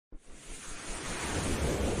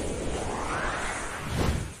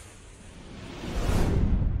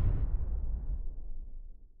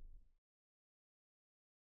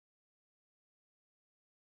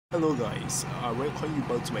Hello guys, I welcome you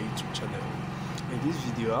back to my YouTube channel. In this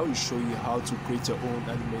video I will show you how to create your own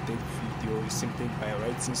animated video simply by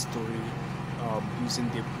writing story using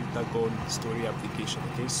the Plotagon story application.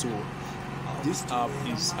 Okay, so this app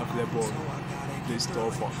is available on Play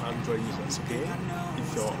Store for Android users. Okay,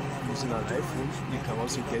 if you're using an iPhone, you can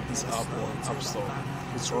also get this app on App Store.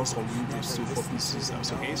 It runs on Windows, so for PC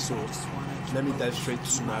users. Okay, so let me dive straight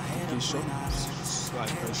to my application so I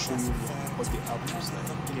can show you what the app looks like,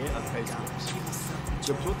 okay, and how it works.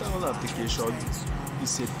 The Plotagon application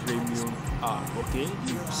is a premium app. Okay,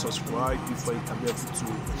 you subscribe before you can be able to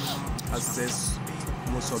access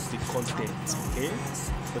most of the content.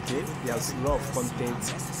 Okay, there's a lot of content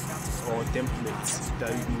or templates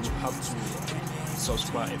that you have to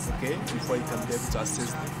subscribe, okay, before you can be able to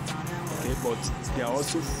access them. Okay, but there are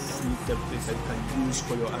also free templates that you can use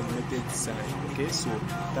for your animated design. Okay, so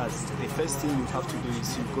that's the first thing you have to do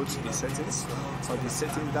is you go to the settings. On the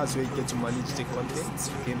settings, that's where you get to manage the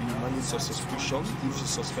content. Okay, you manage your subscription if you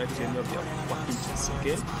subscribe to any of their packages.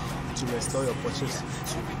 Okay, to restore your purchase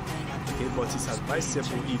to it. Okay, but it's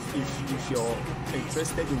advisable if you're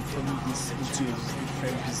interested in turning this into a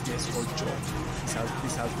different business or job.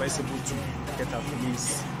 It's advisable to get at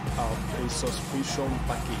least a subscription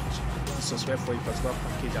package. You subscribe for a particular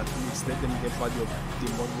package, at least let them get value of the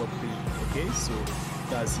money you're paying. Okay, so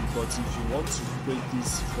that's it. But if you want to create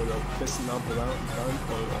this for your personal brand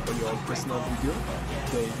or your personal video,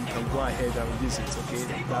 then you can go ahead and use it. Okay,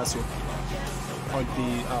 that's okay. On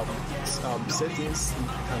the settings, you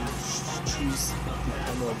can choose the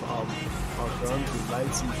kind of background you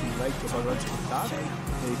like. If you like your background to be dark,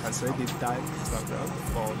 then you can select the dark background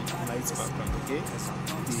or light background. Okay,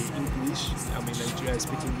 the English, I'm in Nigeria, I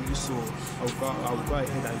speak English, so I'll go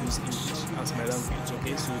ahead and use English as my language.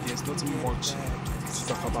 Okay, so there's nothing much to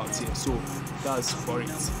talk about here, so that's for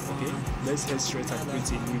it. Okay, let's head straight and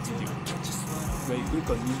create a new video. When you click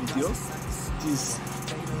on new video, this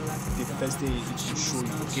the first thing it will show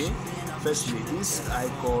you. Okay, firstly, this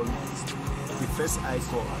icon, the first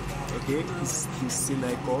icon, okay, is the scene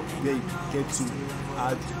icon where you get to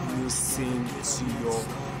add new scene to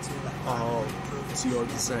your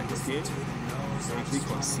design. Okay, when you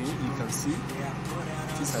click on scene, you can see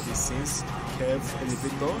these are the scenes: curve,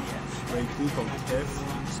 elevator. When you click on curve,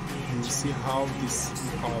 you will see how this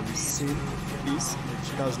scene is.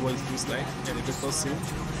 That's what it looks like. Elevator scene,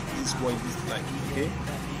 this is what it looks like. Okay,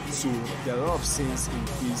 so there are a lot of scenes in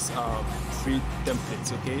these free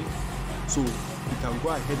templates. Okay, so you can go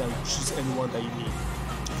ahead and choose anyone that you need.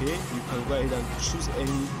 Okay, you can go ahead and choose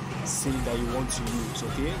any scene that you want to use.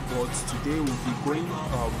 Okay, but today we'll be going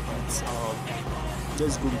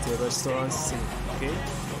just go with a restaurant scene. Okay,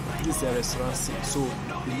 this is a restaurant scene. So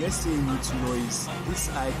the next thing you need to know is this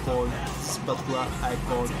icon, this particular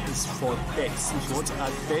icon is for text. If you want to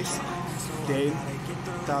add text, then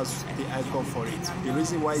that's the icon for it. The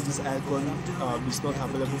reason why this icon is not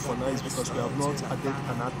available for now is because we have not added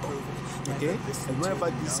an actor. Okay, and whenever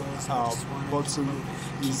this button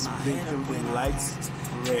is blinking with lights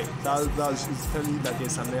red, that's telling you that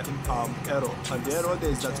there's an error, and the error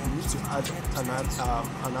there is that we need to add an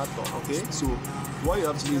actor. Okay, so what you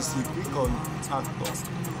have to do is you click on actor.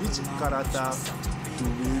 Which character do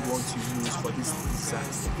we want to use for this design?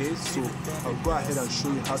 Okay, so I'll go ahead and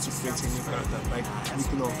show you how to create a new character by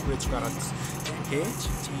clicking on create character. Okay,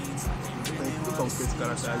 when you click on create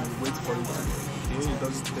character, you wait for it to load. Okay, it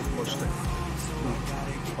doesn't take much time.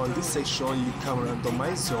 On this section, you can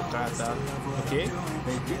randomize your character. Okay,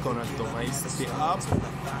 when you click on randomize the app,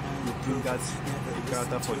 you bring out the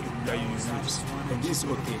character for you that you use, and this is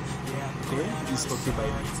okay. Okay, this is okay by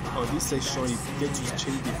me. On this section, you get to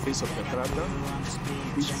change the face of your character.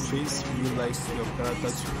 Which face you like your character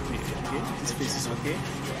to be? Okay, this face is okay.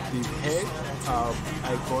 The head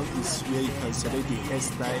icon is where you can select the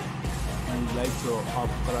hairstyle you like your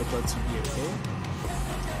character to be. Okay,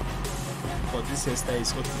 but this hairstyle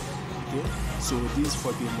is okay. Okay, so this is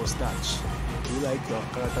for the mustache. You like your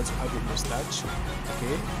character to have a mustache?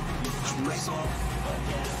 Okay, you choose.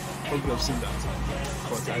 Hope you have seen that,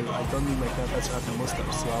 but I don't need my character to have a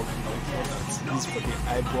mustache, so I will ignore that. This is for the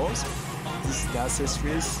eyeballs. This is the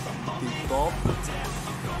accessories, the top.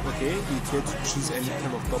 Okay, you get to choose any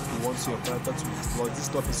kind of top you want your character to use. Well, this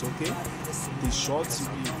top is okay. The shorts,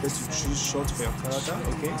 you get to choose shorts for your character.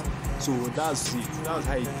 Okay, so that's it. That's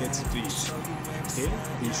how you get to do it. Okay,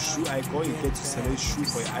 the shoe icon, you get to select shoe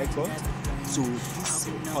for your icon. So this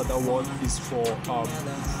other one is for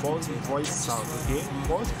voice sound. Okay,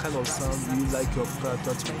 what kind of sound do you like your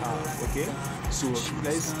character to have? Okay, so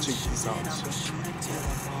let's check this out.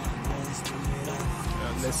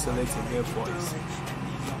 Let's select a male voice.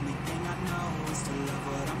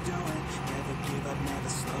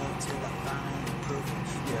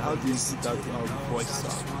 Yeah, how do you see that voice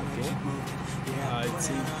sound? Okay, I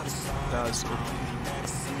think that's okay.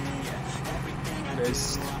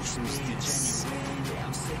 Let's choose this.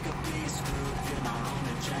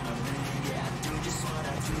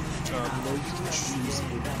 Let's choose a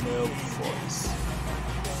male voice.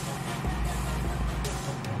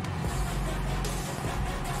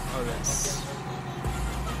 Alright.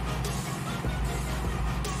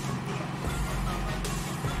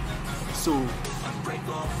 So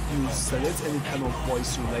you select any kind of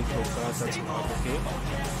voice you like your character to have, okay?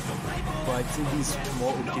 But I think this is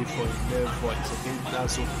more okay for a male voice, okay?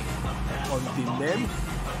 That's okay. On the name,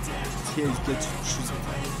 here you get to choose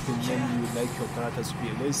the name you like your character to be.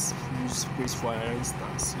 Let's use Chris for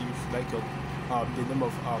instance. If you like your the name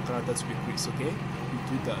of our character to be Chris, okay? You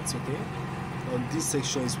do that, okay? On this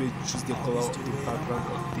section is where you choose the color of the background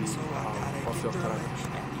of your character.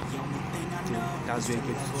 That's where you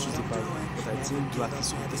get to choose the background, but I think black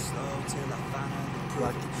is okay.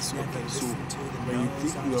 Black is okay. So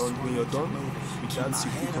when you're done with that,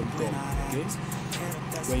 you click on done. Okay.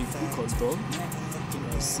 When you click on done, you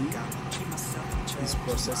can see it's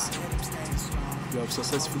processing. We have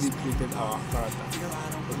successfully created our character.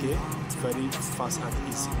 Okay, very fast and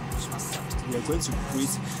easy. We are going to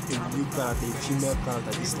create a new character, a female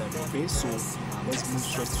character this time. Okay, so let's move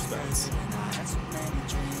straight to that.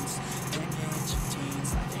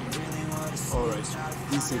 Alright,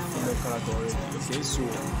 this is a female character already, okay, so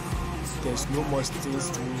there's no much things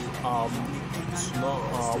to I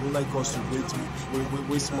would like us to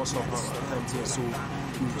waste most of our time here, so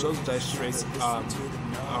we'll just dive straight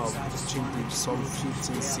change some few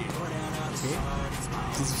things here, okay.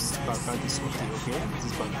 This background is okay,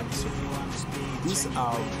 this background is okay. This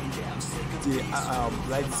the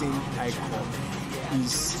lighting icon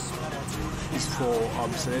is for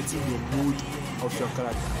selecting the mood of your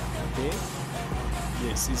character, okay.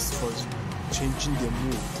 Yes, it's for changing the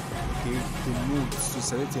mood, okay, the mood, to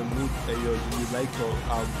select a mood that you like your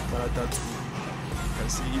character to. You can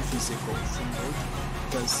see if it's a kung fu mode, you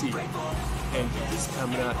can see, and this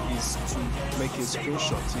camera is to make a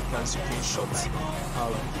screenshot. You can screenshot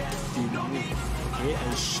the mood, okay,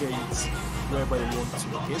 and share it wherever you want to,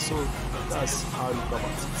 okay, so that's how you go about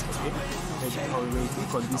it, okay. And when you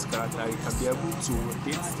click on this character, you can be able to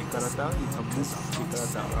rotate the character, you can move the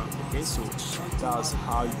character around, okay, so that's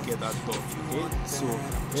how you get that done, okay. So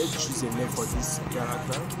let's choose a name for this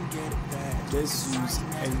character. Let's use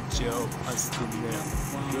Angel as the name,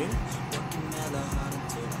 okay.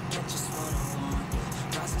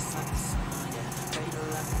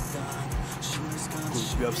 Good,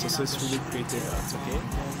 we have successfully created that, okay.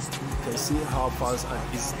 You can see how fast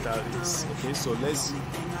and easy that is, okay. So let's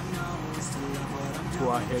go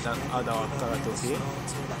ahead and add our character, okay.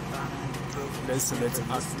 Let's select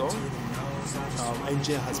actor.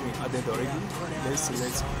 Angel has been added already. Let's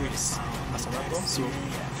select Chris as an actor. So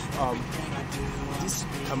this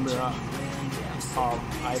camera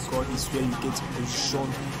icon is where you get to position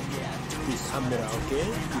the camera, okay,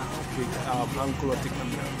 the angle of the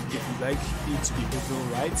camera. If you like it to be moving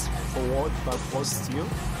right, forward, backward, still,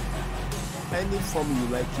 any form you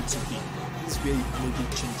like it to be, is where you make the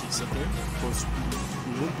changes, okay, because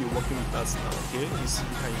we won't be working with that now, okay. You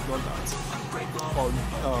can ignore that.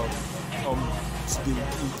 You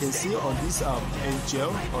can see on this Angel,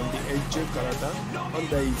 on the Angel character,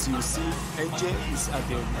 under it you see Angel is at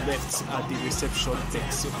the left at the reception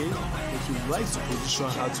desk, okay. If you like to position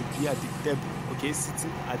her to be at the table, okay,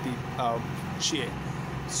 sitting at the chair,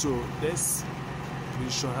 so let's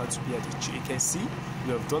position her to be at the chair. You can see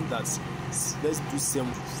we have done that. Let's do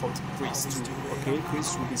same for the Chris too, okay.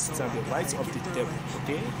 Chris will be sitting at the right of the table,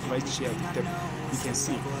 okay, right chair at the table. You can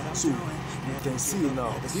see, so you can see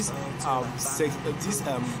now this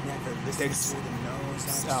text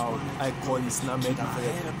icon is now made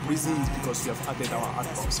available. Reason is because we have added our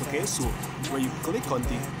icons, okay. So when you click on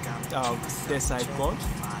the text icon,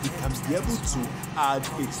 you can be able to add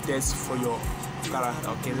a text for your character,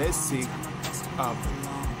 okay. Let's say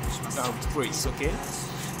Chris, okay.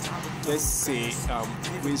 Let's say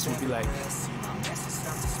Chris will be like,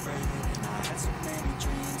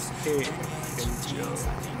 hey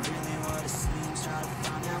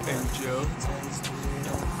Angel,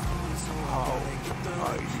 how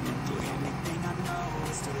are you doing?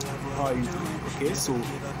 How are you doing? Okay, so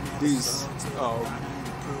this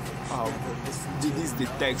is the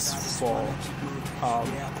text for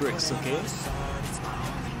Chris, okay.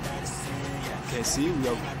 Okay, see, we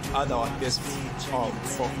have added our text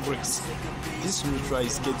for Chris. This will try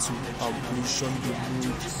is get to position the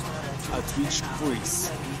mood at which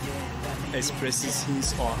Chris expresses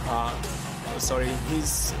his or her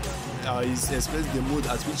his express the mood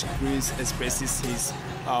at which Grace expresses his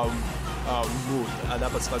mood at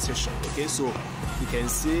that particular session. Okay, so you can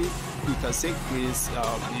say Grace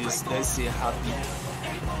is, let's say, happy.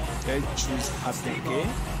 Let's choose happy. Okay,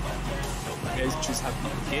 let's choose happy.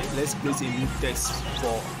 Okay, let's place a new text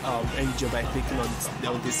for Angel by clicking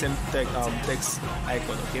on the same text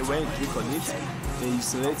icon. Okay, when you click on it, then you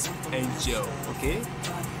select Angel. Okay,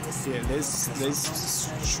 yeah, let's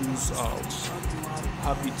choose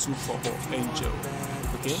happy too for Angel.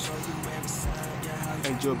 Okay,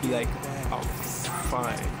 Angel be like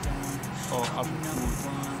fine or I'm good,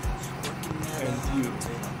 and you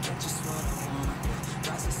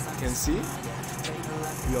can see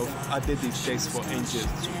we have added the text for Angel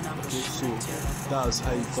too. Okay, so that's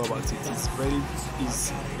how you go about it. It's very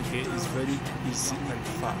easy. Okay, it's very easy and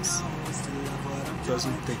fast. It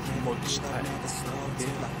doesn't take much time. Okay,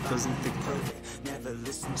 it doesn't take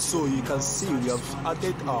time. So you can see we have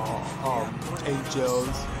added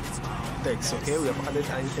Angel's text. Okay, we have added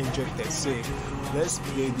an Angel text. So let's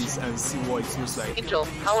play this and see what it looks like. Angel,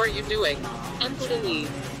 how are you doing? I'm good.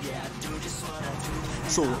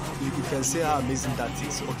 So you can see how amazing that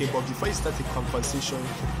is. Okay, but before you start a conversation,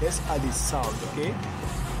 let's add a sound. Okay,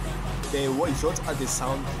 then if you want to add a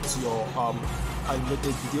sound to your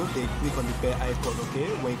animated video, then click on the bell icon. Okay,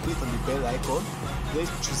 when you click on the bell icon,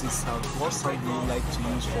 let's choose a sound. What sound do you like to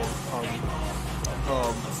use for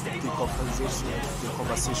the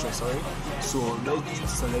conversation? Sorry. So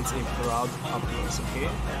let's select a crowd applause. Okay,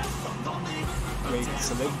 when you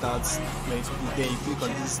select that, then you click on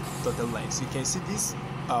this dotted line. So you can see this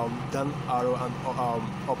down arrow and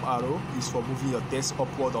up arrow is for moving your text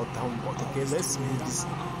upward or downward. Okay, let's move this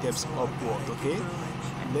text upward. Okay,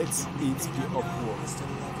 let it be upward.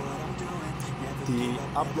 The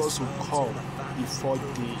applause will come before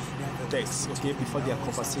the text. Okay, before their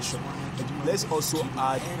conversation. And let's also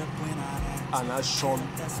add an action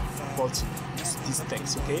button to this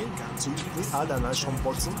text. Okay, to add an action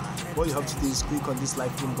button, what you have to do is click on this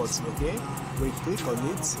lightning button. Okay, when you click on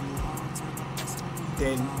it,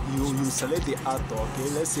 then you select the actor. Okay,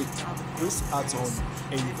 let's say this art on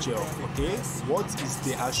Angel. Okay, what is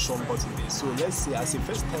the action button there? So let's say as a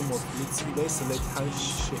first time of it, let's select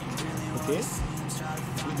handshake. Okay,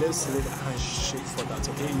 let's select handshake for that.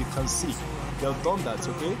 Okay, you can see they have done that.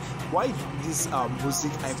 Okay, why this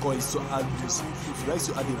music icon is to add music? If you like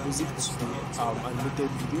to add a music to the animated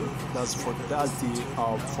video, that's the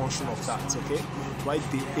function of that. Okay, why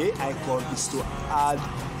the A icon is to add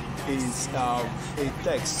is a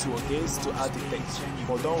text. So okay, is to add the text.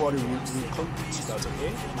 But don't worry, we'll come to that.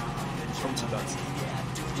 Okay, we'll come to that.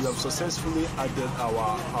 We have successfully added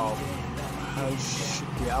our handshake,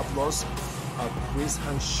 the applause, Grace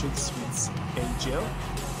handshakes with Angel.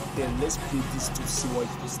 Then let's play this to see what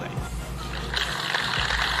it looks like.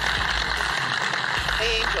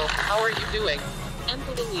 Hey Angel, how are you doing? I'm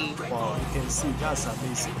good. Wow, you can see that's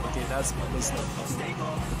amazing. Okay, that's amazing.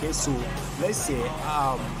 Okay, so let's say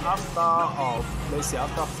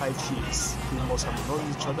after 5 years, we must have known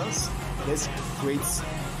each other. Let's create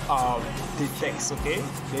the text. Okay,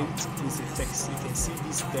 let's place a text. You can see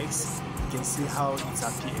this text. You can see how it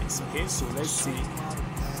appears. Okay, so let's say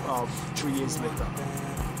 3 years later.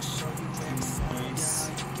 3 years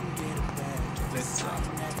later.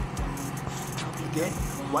 Okay,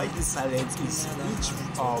 why this silence is which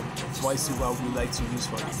voiceover we like to use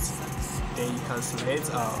for it. Then you can select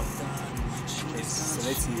a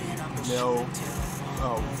male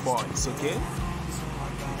voice. Okay,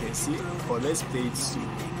 you can see, but let's play it too.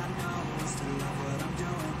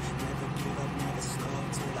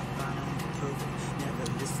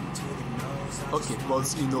 Okay,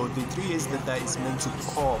 but you know the 3 years later is meant to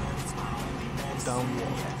come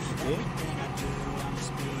downward. Okay,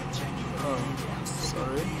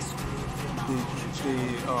 sorry,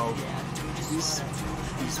 this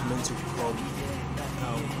is meant to come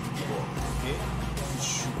downward. Okay, it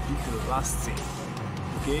should be the last thing.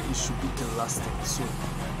 Okay, it should be the last thing. So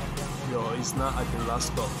it's not at the last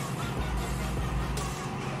stop.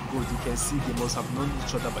 Good, you can see they must have known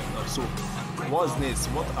each other by now. So what's next?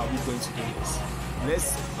 What are we going to do next?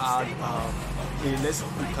 Let's add we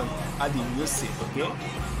can add the music. Okay,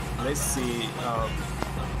 let's say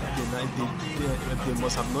they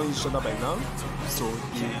must have known each other by now, so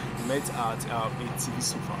they met at a TV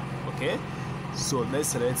sofa. Okay, so let's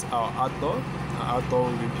select our actor. Our actor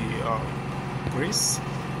will be Grace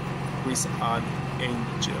and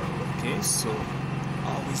Angel. Okay, so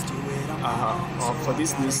for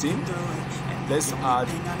this new scene, let's add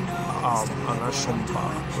an action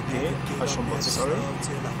bar. Okay, action bar. Sorry.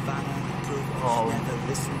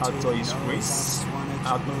 Actor is Grace.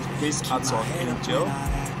 paste art on angel.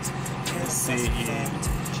 Let's say a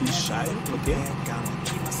key shine, okay?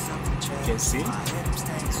 You can see a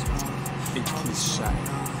key shine.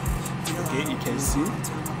 Okay, you can see.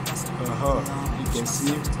 You can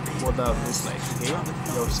see what that looks like. Okay, you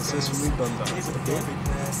have successfully done that. Okay,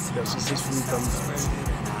 you have successfully done that.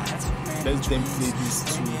 Let's then play this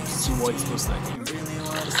to see what it looks like.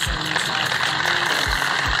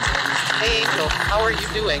 Hey Angel, how are you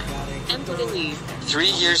doing? I'm gonna leave.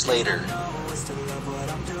 3 years later.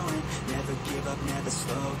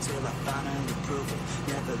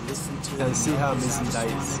 You can see how amazing that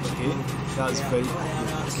is. Okay, that's very cool.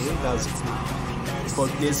 Okay, that's cool. But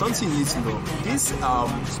there's something you need to know. This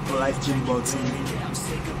liking button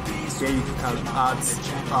where you can add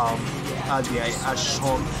the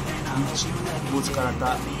action which both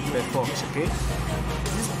character performs. Okay,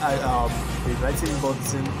 this the writing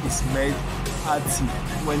button is made active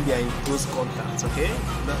when they are in close contact. Okay,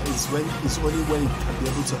 that is when it's only when you can be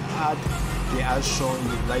able to add the action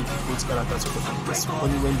you like both characters perform. It's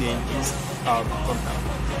only when they are in close contact.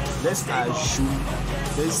 Let's assume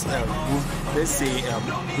let's say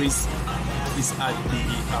Chris is at the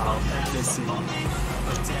let's say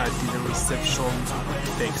at the reception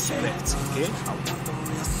desk left, okay,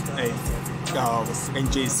 and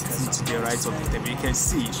NJ is sitting to the right of the table. You can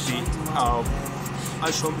see the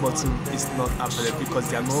action button is not available because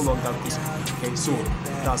they are no longer visible. Okay, so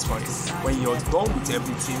that's fine. When you're done with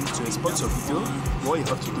everything to export your video, what you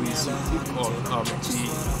have to do is click on the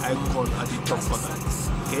icon at the top corner.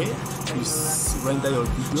 Okay, you render your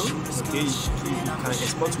video. Okay, you can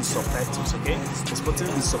export with subtitles. Okay, exporting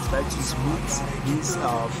with subtitles means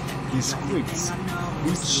the script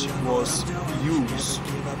which was used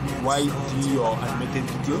while doing your animated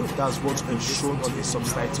video, that's what's been shown on the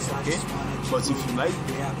subtitles. Okay, but if you like,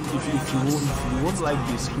 if you won't like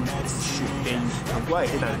the script, then you can go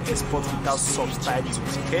ahead and export without subtitles.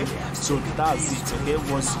 Okay, so that's it. Okay,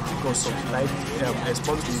 once you click on subtitle,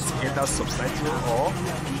 export with either subtitle or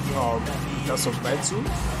without subtitle,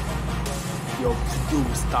 your video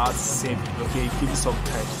will start saving. Okay, give it some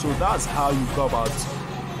time. So that's how you go about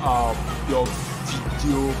your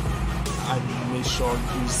video animation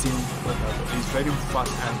using Plotagon. It's very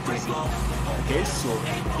fast and easy. Okay, so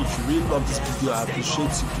if you really love this video, I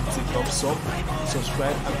appreciate you give it a thumbs up,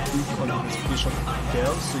 subscribe and click on the notification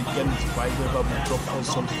bell so you get notified whenever we drop on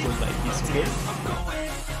some videos like this.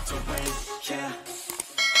 Okay.